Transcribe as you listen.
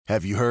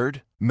Have you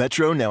heard?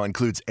 Metro now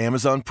includes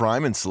Amazon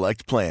Prime and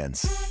select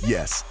plans.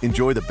 Yes,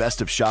 enjoy the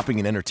best of shopping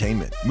and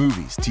entertainment,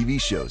 movies, TV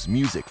shows,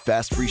 music,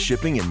 fast free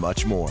shipping, and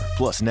much more.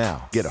 Plus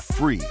now, get a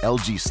free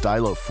LG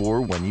Stylo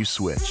 4 when you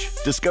switch.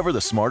 Discover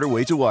the smarter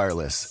way to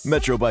wireless.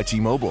 Metro by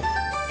T-Mobile.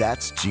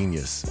 That's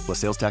genius. Plus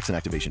sales tax and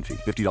activation fee.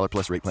 $50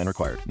 plus rate plan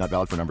required. Not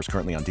valid for numbers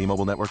currently on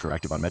T-Mobile network or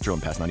active on Metro in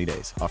past 90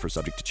 days. Offer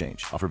subject to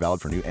change. Offer valid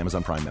for new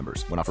Amazon Prime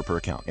members. When offer per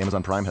account.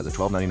 Amazon Prime has a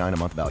 $12.99 a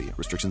month value.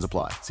 Restrictions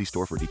apply. See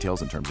store for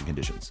details and terms and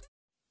conditions.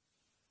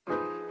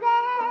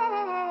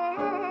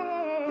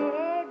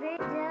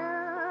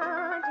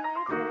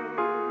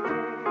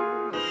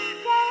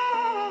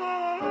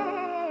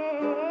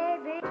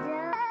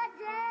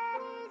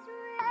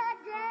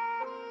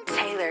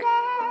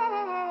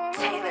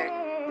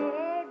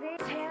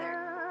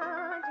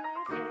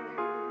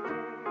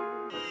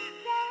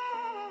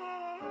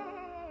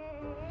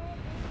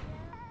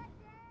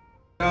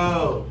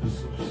 Yo,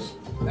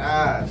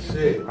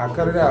 shit. I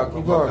cut it out.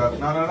 Keep going.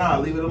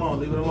 No. Leave it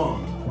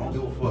alone. I don't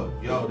give a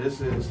fuck. Yo,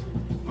 this is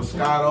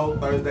Moscato,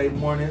 Thursday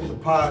morning, the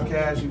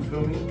podcast, you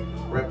feel me?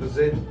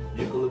 Representing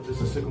Eucalyptus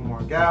and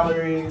Sycamore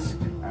Galleries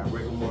at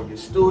Rick Morgan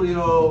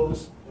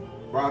Studios.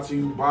 Brought to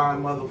you by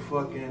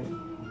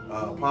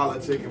motherfucking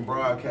Politic and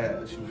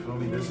Broadcast. You feel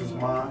me? This is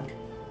mine.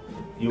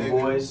 Your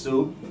boy,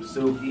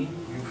 Suki.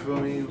 You feel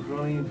me?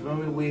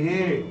 We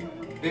here.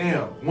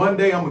 Damn, one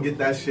day I'm gonna get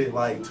that shit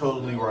like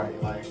totally right,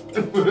 like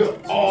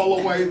all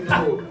the way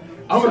through.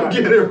 I'm gonna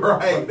get it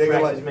right. They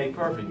practice like, make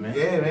perfect, man.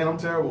 Yeah, man, I'm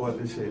terrible at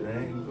this shit,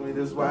 man. You feel me?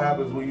 This is what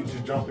happens when you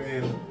just jump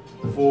in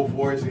full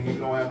force and you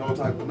don't have no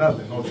type of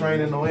nothing, no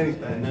training, no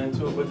anything. Nothing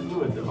to it but to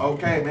do it though.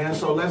 Okay, man.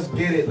 So let's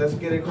get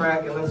it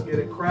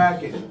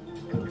cracking.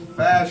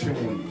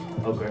 Fashion Week.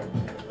 Okay.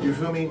 You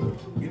feel me?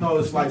 You know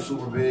it's like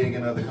super big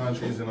in other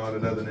countries and all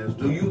that otherness.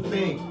 Do you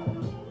think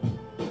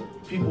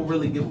people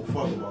really give a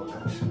fuck about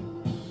that shit?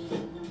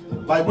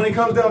 Like, when it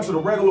comes down to the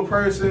regular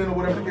person or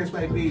whatever the case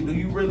may be, do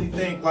you really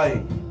think,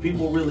 like,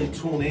 people really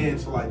tune in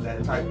to, like,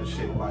 that type of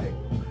shit, like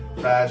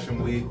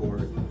Fashion Week or,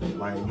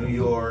 like, New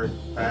York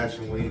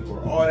Fashion Week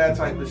or all that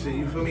type of shit,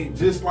 you feel me?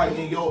 Just, like,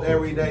 in your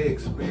everyday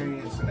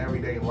experience and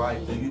everyday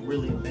life, do you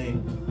really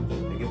think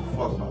they give a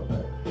fuck about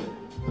that?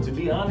 To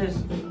be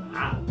honest,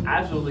 I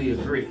absolutely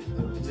agree.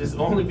 Just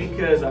only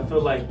because I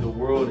feel like the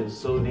world is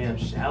so damn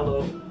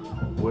shallow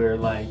where,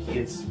 like,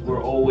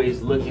 we're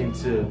always looking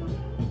to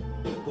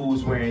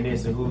who's wearing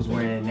this and who's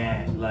wearing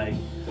that. Like,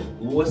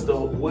 what's the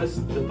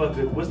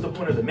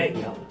point of the Met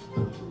Gala?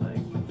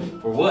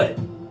 Like, for what?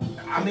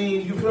 I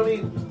mean, you feel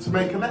me? To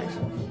make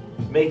connections.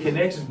 Make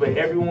connections, but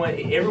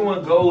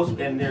everyone goes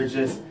and they're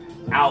just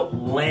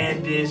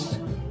outlandish,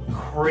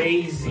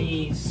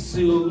 crazy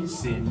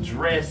suits and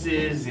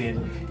dresses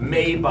and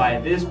made by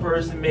this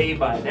person, made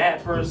by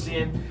that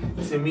person.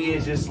 To me,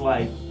 it's just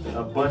like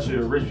a bunch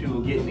of rich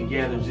people getting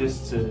together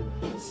just to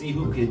see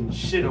who can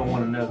shit on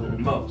one another the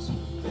most.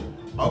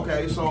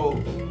 Okay, so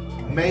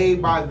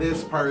made by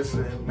this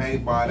person,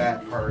 made by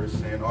that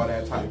person, all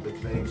that type of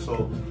thing.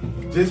 So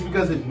just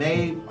because it's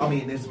made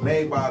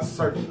by a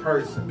certain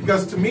person.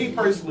 Because to me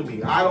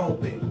personally, I don't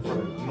think for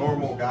the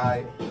normal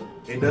guy,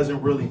 it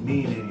doesn't really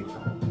mean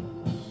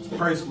anything. It's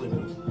personally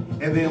me.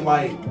 And then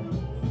like,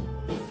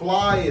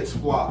 fly is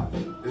fly.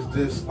 It's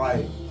just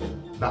like,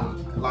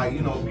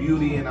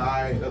 beauty in the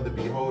eye of the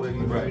beholder,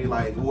 you feel me?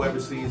 Like, whoever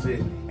sees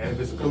it, and if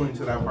it's appealing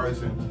to that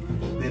person,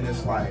 then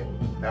it's like,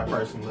 that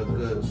person look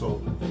good.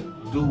 So,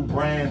 do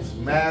brands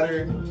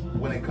matter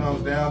when it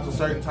comes down to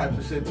certain type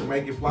of shit to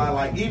make it fly?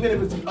 Like, even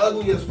if it's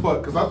ugly as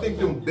fuck, because I think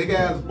them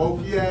big-ass,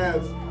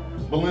 bulky-ass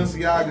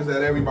Balenciagas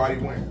that everybody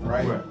wearing,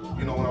 right?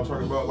 You know what I'm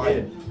talking about? Like,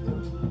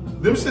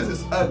 them shits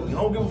is ugly. I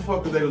don't give a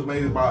fuck if they was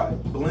made by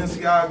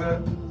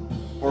Balenciaga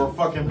or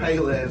fucking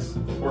Payless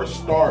or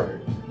Starter.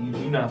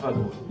 You not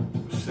fucking with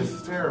them. This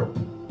is terrible.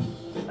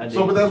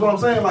 But that's what I'm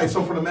saying. Like,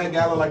 so for the Met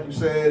Gala, like you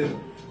said, and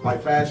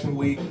like Fashion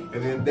Week, and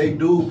then they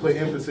do put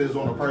emphasis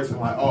on a person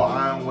like, oh,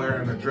 I'm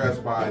wearing a dress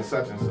by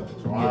such and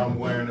such, or I'm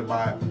wearing it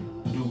by.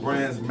 Do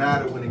brands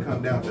matter when it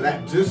comes down to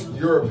that? Just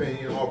your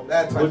opinion off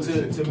that type of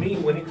shit. To me,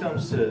 when it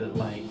comes to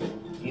like,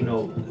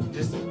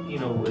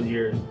 when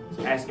you're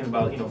asking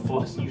about,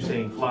 you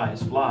saying fly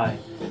is fly,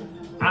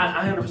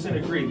 I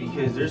 100% agree,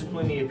 because there's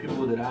plenty of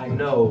people that I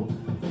know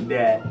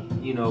that,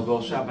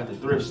 go shop at the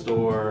thrift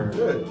store.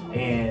 Good.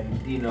 And,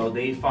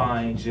 they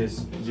find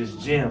just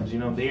gems,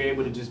 they're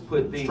able to just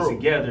put things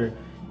together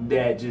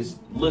that just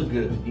look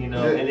good, And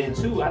then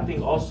two, I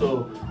think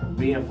also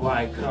being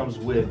fly comes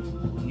with,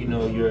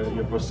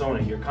 your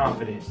persona, your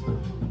confidence,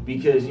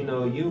 because,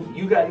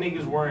 you got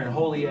niggas wearing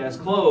holy ass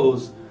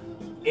clothes,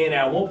 and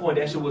at one point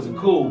that shit wasn't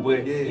cool,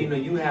 but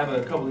you have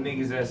a couple of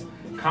niggas that's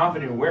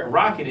confident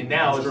rocking it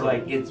now. It's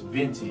like, it's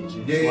vintage.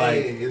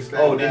 It's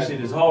this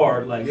shit is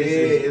hard. Like,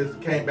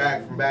 it came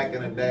back from back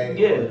in the day.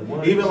 Yeah,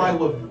 100%. Even like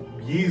with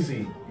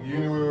Yeezy, you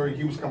remember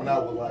he was coming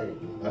out with like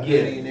a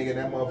hoodie, nigga.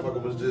 That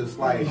motherfucker was just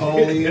like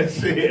holy and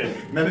shit.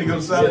 Then they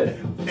gonna sell it,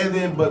 and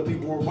then but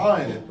people were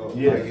buying it though.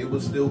 Yeah, like, it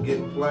was still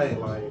getting played.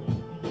 Like,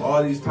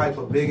 all these type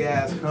of big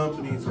ass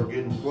companies are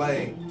getting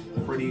played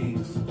for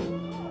these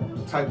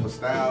type of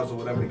styles or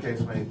whatever the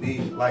case may be,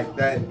 like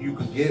that you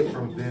could get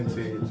from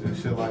vintage and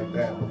shit like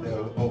that, but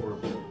they'll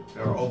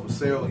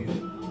oversell you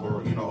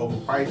or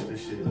overprice the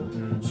shit.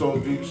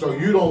 Mm-hmm. So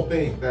you don't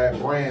think that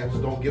brands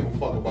don't give a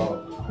fuck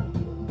about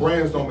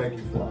brands don't make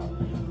you fly?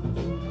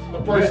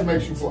 A person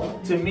makes you fly.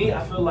 To me,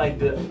 I feel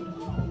like at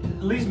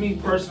least me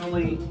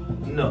personally,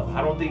 no,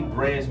 I don't think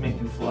brands make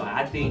you fly.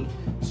 I think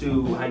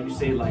to how you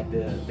say like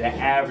the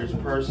average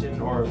person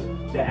or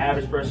the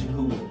average person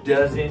who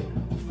doesn't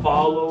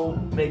follow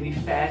maybe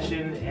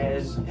fashion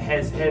as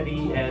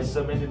heavy as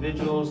some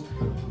individuals,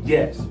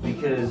 yes,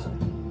 because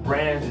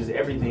brands is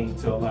everything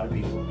to a lot of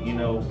people.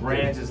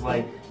 Brands is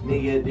like,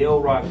 nigga,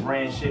 they'll rock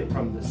brand shit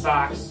from the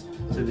socks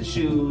to the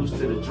shoes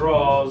to the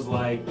drawers.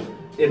 Like,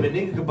 if a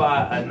nigga could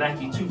buy a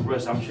Nike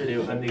toothbrush, I'm sure a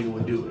nigga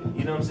would do it.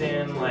 You know what I'm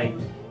saying? Like,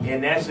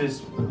 and that's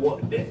just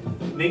what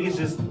niggas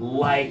just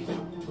like.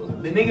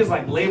 The niggas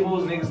like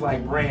labels, niggas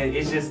like brand.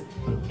 It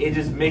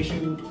just makes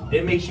you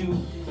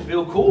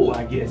feel cool,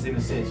 I guess, in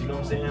a sense. You know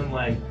what I'm saying?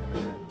 Like,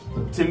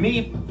 to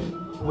me,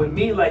 with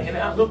me, like, and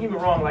don't get me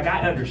wrong, like,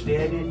 I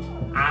understand it.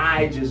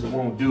 I just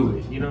won't do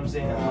it. You know what I'm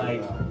saying?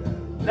 Like,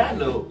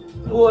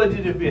 well,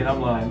 it depends.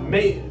 I'm lying.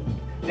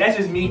 That's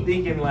just me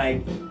thinking,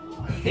 like,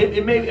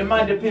 it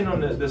might depend on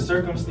the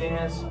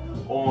circumstance,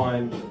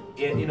 on,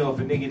 if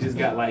a nigga just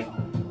got, like,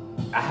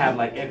 I have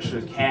like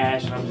extra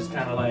cash and I'm just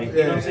kind of like, you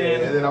know what I'm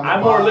saying? Yeah,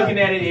 I'm more looking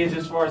at it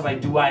as far as like,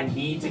 do I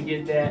need to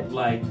get that?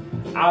 Like,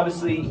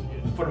 obviously,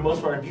 for the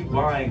most part, if you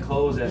buying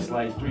clothes that's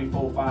like $300,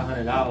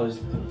 $400,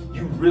 $500,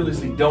 you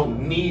realistically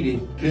don't need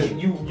it because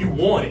you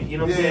want it. You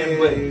know what I'm saying?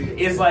 But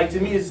it's like, to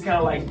me, it's kind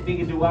of like,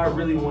 nigga, do I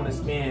really want to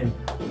spend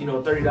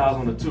 $30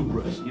 on a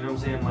toothbrush? You know what I'm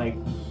saying? Like,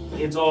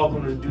 it's all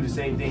going to do the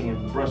same thing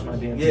and brush my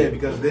damn teeth. Yeah,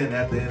 because then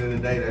at the end of the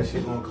day, that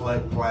shit going to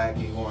collect plaque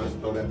and you're going to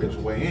throw that bitch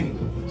away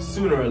anyway.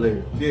 Sooner or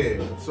later.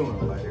 Yeah, sooner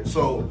or later.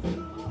 So,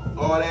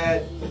 all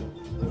that,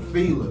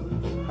 Fila,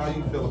 how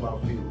you feel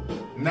about Fila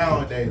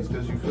nowadays?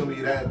 Because you feel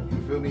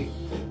me?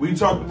 We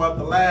talked about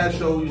the last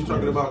show, we was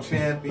talking about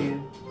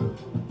Champion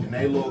and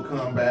they little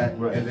comeback,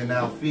 right. And then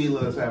now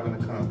Fila is having a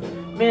comeback.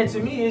 Man, to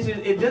me,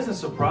 it doesn't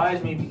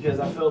surprise me because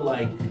I feel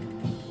like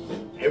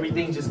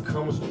everything just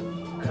comes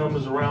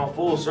around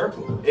full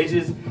circle. It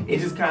just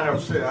kind of. Oh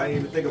shit! I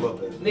didn't even think about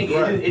that.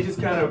 Nigga, right. it just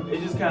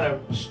kind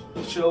of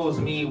shows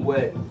me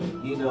what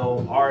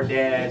our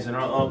dads and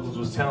our uncles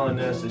was telling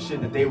us, the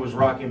shit that they was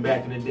rocking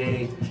back in the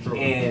day,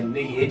 and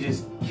nigga, it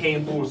just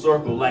came full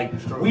circle. Like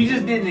we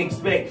just didn't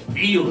expect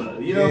Fila.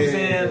 You know what I'm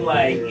saying?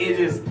 Like it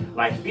just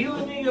like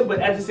Fila, nigga. But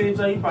at the same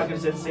time, you probably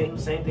could have said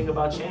the same thing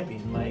about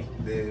Champion. Like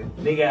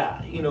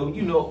nigga,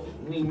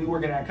 me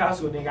working at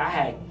Costco, nigga, I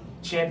had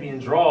Champion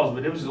draws,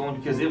 but it was only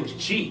because it was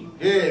cheap.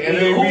 Yeah, and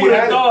who would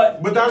have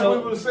thought? But that's what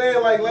we were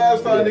saying. Like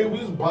last time, nigga, we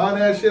was buying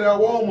that shit at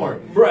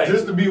Walmart, right?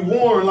 Just to be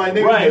worn. Like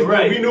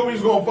nigga, we knew we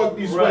was gonna fuck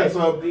these sweats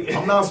up.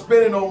 I'm not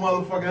spending no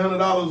motherfucking $100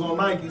 on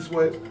Nike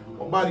sweats.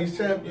 I'll buy these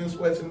Champion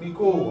sweats and be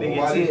cool.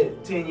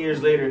 Nigga, 10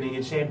 years later,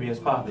 nigga, Champion's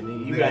popping.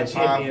 Nigga, you got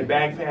Champion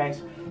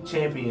backpacks,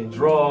 Champion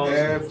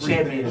drawers,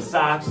 Champion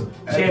socks,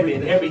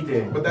 Champion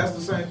everything. But that's the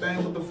same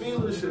thing with the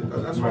Fila shit,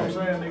 though. That's what I'm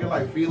saying, nigga.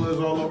 Like Fila's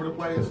all over the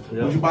place.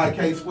 Yep. Would you buy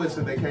K-Swiss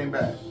if they came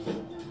back?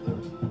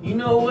 You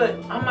know what?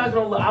 I'm not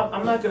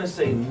gonna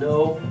say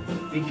no,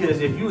 because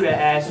if you would have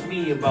asked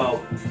me about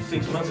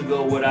 6 months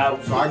ago,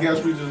 So I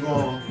guess we just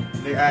gonna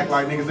act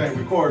like niggas ain't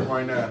recording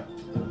right now.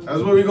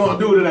 That's what we gonna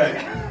do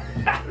today.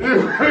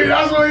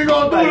 That's what we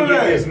gonna do today.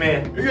 Get this,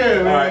 man. Yeah,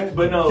 man. All right,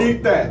 but no.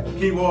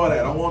 Keep all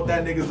that. I want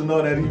that niggas to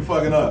know that he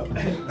fucking up.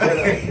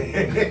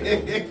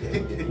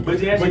 But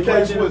to answer your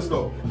question,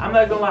 though, I'm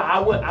not gonna lie.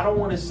 I don't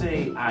want to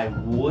say I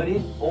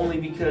wouldn't, only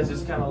because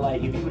it's kind of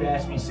like if you would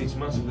ask me 6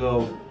 months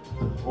ago,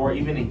 or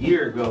even a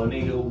year ago,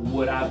 nigga,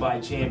 would I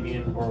buy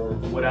Champion or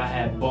would I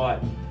have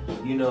bought,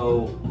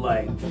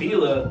 like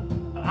Fila?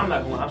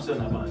 I'm still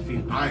not buying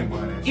Fila. I ain't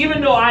buying that shit.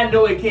 Even though I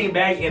know it came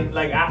back and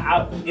like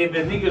if the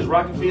nigga's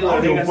rocking Fila,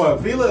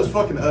 Fila is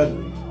fucking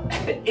ugly.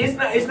 It's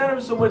not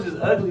even so much as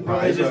ugly, bro.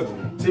 It's just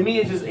ugly. To me,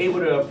 it's just able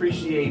to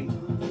appreciate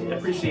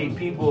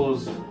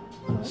people's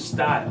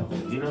style.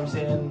 You know what I'm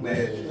saying?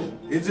 Man,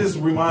 it just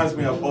reminds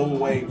me of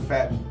overweight,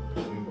 fat.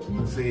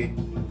 See,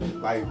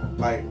 like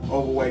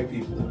overweight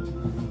people.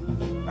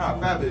 Nah,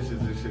 fat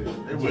bitches and shit.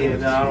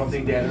 I don't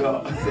think that at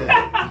all.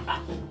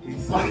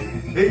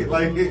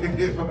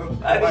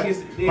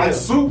 like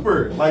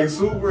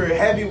super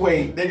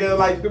heavyweight. Nigga,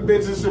 like the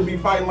bitches should be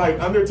fighting like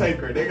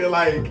Undertaker. Nigga,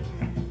 like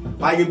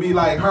it'd be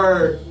like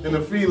her and the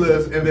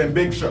Filas and then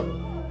Big Show.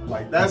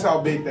 Like that's how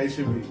big they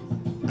should be.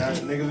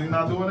 Niggas, you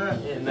not doing that?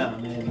 Yeah, nah,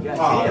 man. You got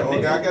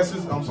okay, I guess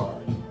I'm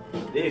sorry.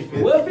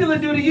 What Fila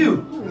do to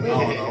you? No,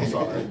 I'm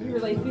sorry. You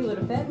relate Fila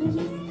to fat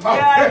bitches?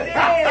 God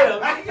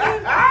damn,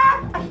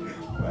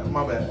 nigga.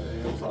 My bad.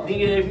 I'm sorry.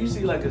 Nigga, if you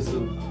see like a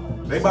suit.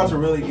 They about to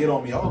really get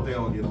on me. I hope they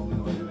don't get on me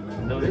on the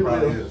internet. No, they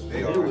probably is.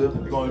 They will.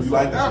 They're gonna be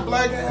like, that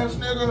black ass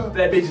nigga.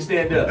 Fat bitches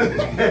stand up.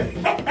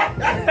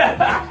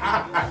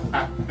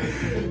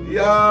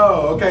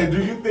 Yo, okay, do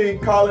you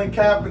think Colin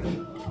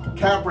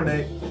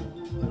Kaepernick?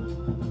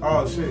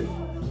 Oh shit.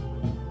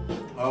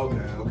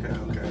 Okay.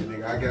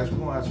 Nigga, I guess we're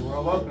gonna have to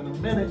roll up in a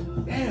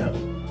minute. Damn.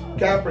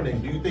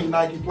 Kaepernick, do you think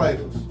Nike played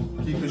us?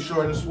 Keep it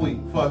short and sweet.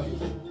 Fuck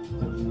it.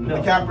 No.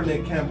 The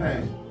Kaepernick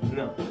campaign.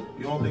 No.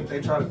 You don't think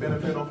they try to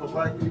benefit off of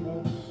black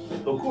people?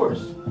 Of course.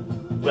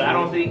 But I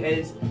don't think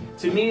it's,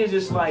 to me, it's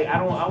just like,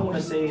 I want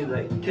to say,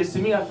 like, because to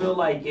me, I feel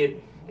like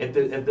if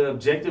the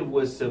objective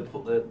was to,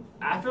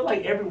 I feel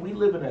like we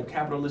live in a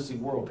capitalistic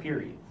world,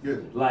 period. Yeah.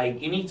 Like,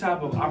 any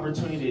type of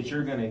opportunity that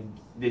you're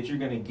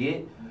gonna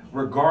get,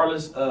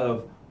 regardless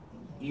of,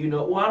 I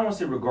don't want to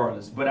say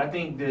regardless, but I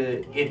think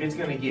that if it's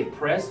gonna get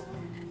press,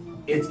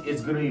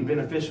 it's gonna be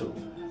beneficial.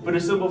 For the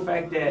simple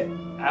fact that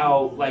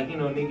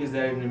niggas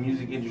that are in the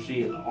music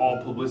industry,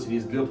 all publicity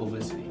is good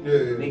publicity. Yeah.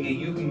 Nigga,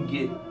 you can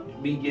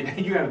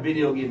you have a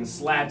video getting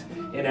slapped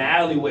in an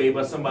alleyway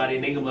by somebody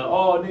and they can be like,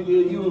 oh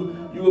nigga, you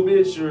a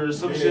bitch or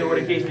some shit, or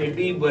the case may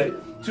be,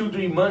 but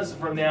 2-3 months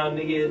from now,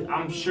 nigga,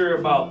 I'm sure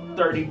about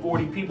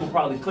 30-40 people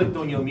probably clicked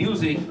on your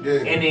music and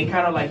then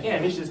kind of like,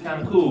 damn, this shit's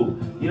kind of cool.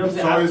 You know what I'm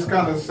saying? So it's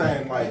kind of the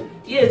same, like.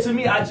 Yeah, to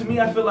me, I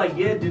feel like,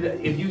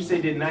 if you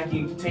say did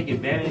Nike take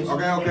advantage?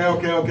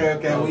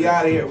 Okay. We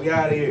out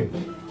of here.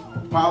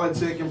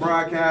 Politic and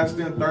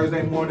broadcasting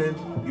Thursday morning.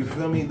 You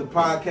feel me? The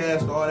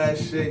podcast, all that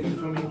shit. You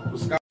feel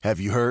me? Have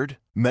you heard?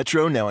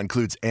 Metro now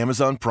includes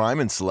Amazon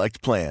Prime and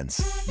select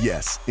plans.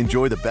 Yes,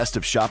 enjoy the best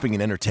of shopping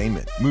and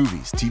entertainment,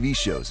 movies, TV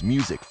shows,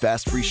 music,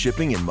 fast free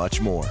shipping, and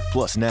much more.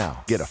 Plus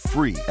now, get a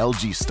free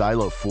LG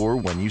Stylo 4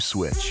 when you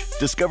switch.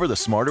 Discover the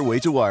smarter way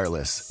to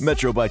wireless.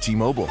 Metro by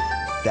T-Mobile.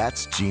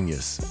 That's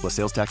genius. Plus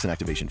sales tax and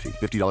activation fee.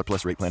 $50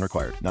 plus rate plan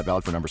required. Not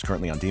valid for numbers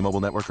currently on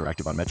T-Mobile network or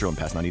active on Metro in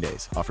past 90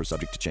 days. Offer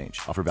subject to change.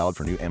 Offer valid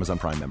for new Amazon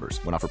Prime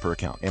members. When offer per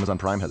account. Amazon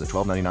Prime has a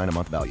 $12.99 a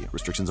month value.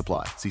 Restrictions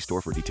apply. See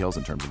store for details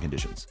and terms and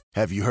conditions.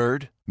 Have you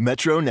heard?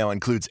 Metro now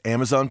includes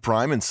Amazon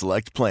Prime and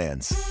select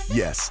plans.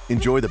 Yes,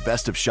 enjoy the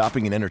best of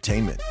shopping and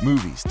entertainment,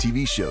 movies,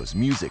 TV shows,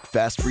 music,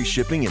 fast free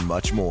shipping, and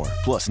much more.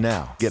 Plus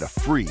now, get a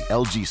free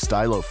LG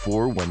Stylo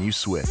 4 when you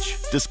switch.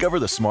 Discover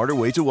the smarter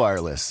way to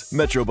wireless.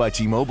 Metro by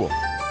T-Mobile.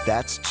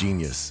 That's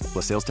genius.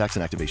 Plus sales tax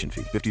and activation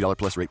fee. $50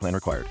 plus rate plan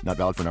required. Not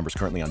valid for numbers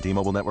currently on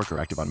T-Mobile network or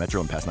active on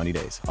Metro in past 90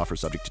 days. Offer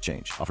subject to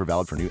change. Offer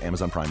valid for new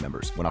Amazon Prime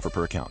members. When offer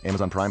per account.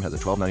 Amazon Prime has a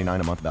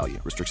 $12.99 a month value.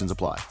 Restrictions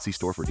apply. See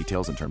store for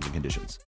details and terms and conditions.